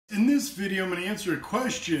In this video, I'm going to answer a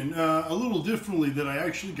question a little differently that I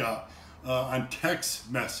actually got on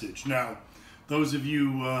text message. Now, those of you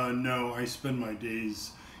know I spend my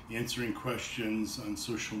days answering questions on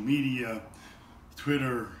social media,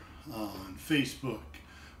 Twitter, on Facebook,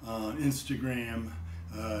 on Instagram,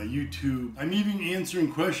 YouTube. I'm even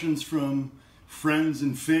answering questions from friends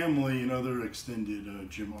and family and other extended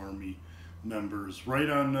JYM Army members right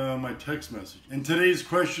on my text message. And today's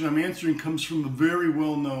question I'm answering comes from a very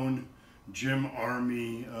well-known JYM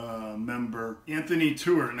Army member, Anthony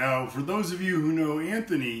Tour. Now, for those of you who know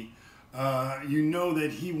Anthony, you know that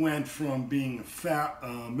he went from being a fat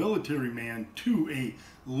military man to a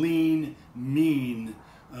lean, mean,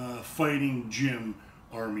 fighting JYM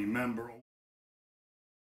Army member.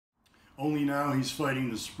 Only now he's fighting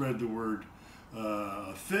to spread the word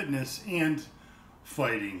fitness and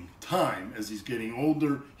fighting time. As he's getting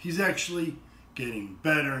older, he's actually getting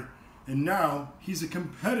better, and now he's a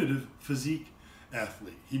competitive physique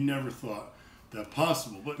athlete. He never thought that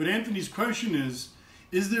possible. But Anthony's question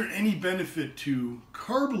is there any benefit to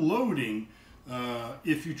carb loading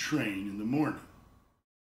if you train in the morning?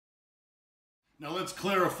 Now let's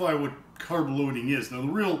clarify what carb loading is. Now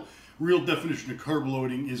the real definition of carb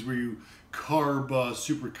loading is where you carb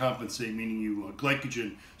supercompensate, meaning you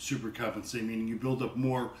glycogen supercompensate, meaning you build up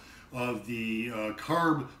more of the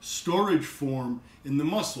carb storage form in the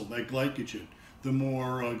muscle, that glycogen. The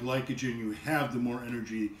more glycogen you have, the more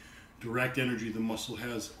energy, direct energy the muscle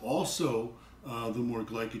has. Also, the more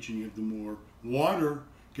glycogen you have, the more water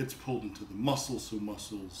gets pulled into the muscle, so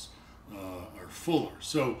muscles are fuller.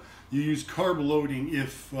 So you use carb loading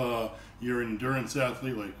if you're an endurance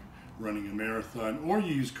athlete, like running a marathon, or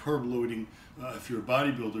you use carb loading if you're a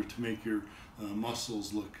bodybuilder to make your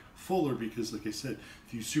muscles look fuller, because like I said,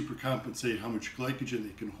 if you supercompensate how much glycogen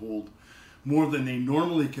they can hold more than they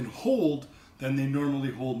normally can hold, then they normally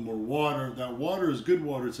hold more water. That water is good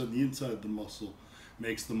water, it's on the inside of the muscle,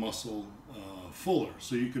 makes the muscle fuller.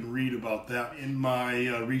 So you can read about that in my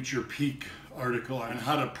Reach Your Peak article on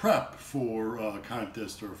how to prep for a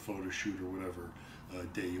contest or a photo shoot or whatever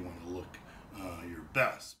day you want to look your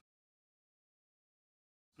best.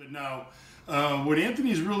 But now, what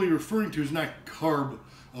Anthony's really referring to is not carb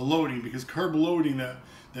loading, because carb loading, that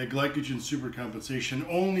glycogen supercompensation,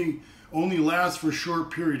 only lasts for a short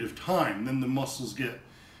period of time. Then the muscles get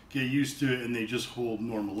used to it and they just hold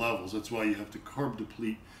normal levels. That's why you have to carb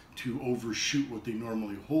deplete to overshoot what they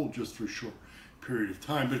normally hold just for a short period of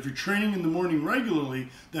time. But if you're training in the morning regularly,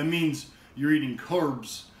 that means you're eating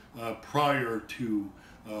carbs prior to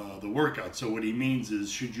the workout. So what he means is,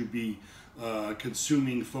 should you be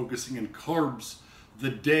focusing on carbs the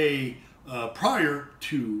day prior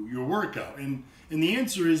to your workout? And the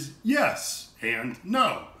answer is yes and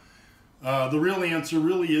no. The real answer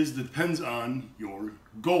really is depends on your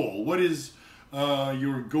goal. What is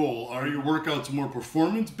your goal? Are your workouts more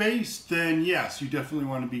performance-based? Then yes, you definitely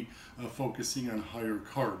want to be focusing on higher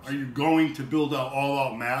carbs. Are you going to build out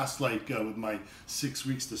all-out mass like with my 6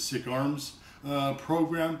 weeks to sick arms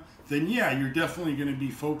program? Then yeah, you're definitely going to be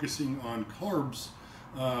focusing on carbs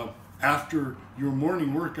after your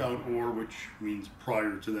morning workout, or which means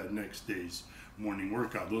prior to that next day's morning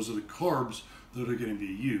workout. Those are the carbs that are going to be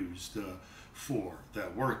used for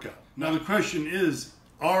that workout. Now the question is,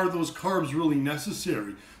 are those carbs really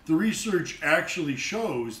necessary? The research actually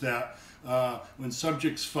shows that when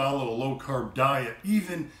subjects follow a low-carb diet,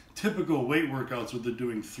 even typical weight workouts where they're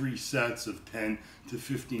doing 3 sets of 10 to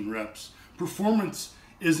 15 reps, performance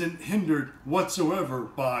isn't hindered whatsoever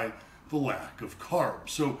by the lack of carbs.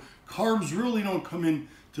 So carbs really don't come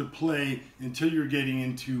into play until you're getting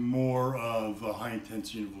into more of a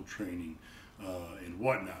high-intensity interval training and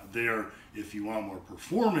whatnot. There, if you want more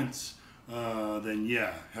performance, then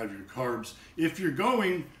yeah, have your carbs. If you're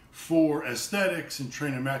going for aesthetics and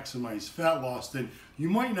trying to maximize fat loss, then you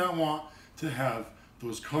might not want to have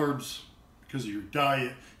those carbs because of your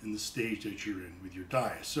diet and the stage that you're in with your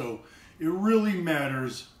diet. So it really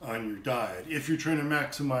matters on your diet. If you're trying to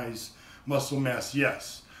maximize muscle mass,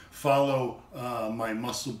 yes, follow my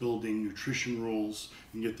muscle building nutrition rules.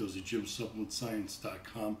 You can get those at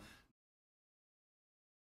gymsupplementscience.com.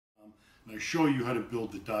 And I show you how to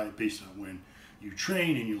build the diet based on when you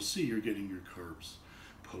train, and you'll see you're getting your carbs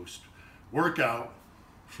post-workout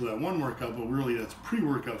for that one workout, but really that's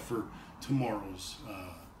pre-workout for tomorrow's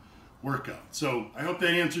workout. So I hope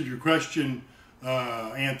that answered your question,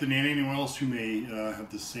 Anthony, and anyone else who may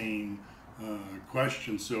have the same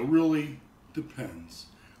question. So it really depends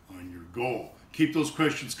on your goal. Keep those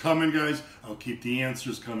questions coming, guys. I'll keep the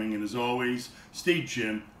answers coming, and as always, stay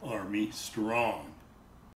JYM Army strong.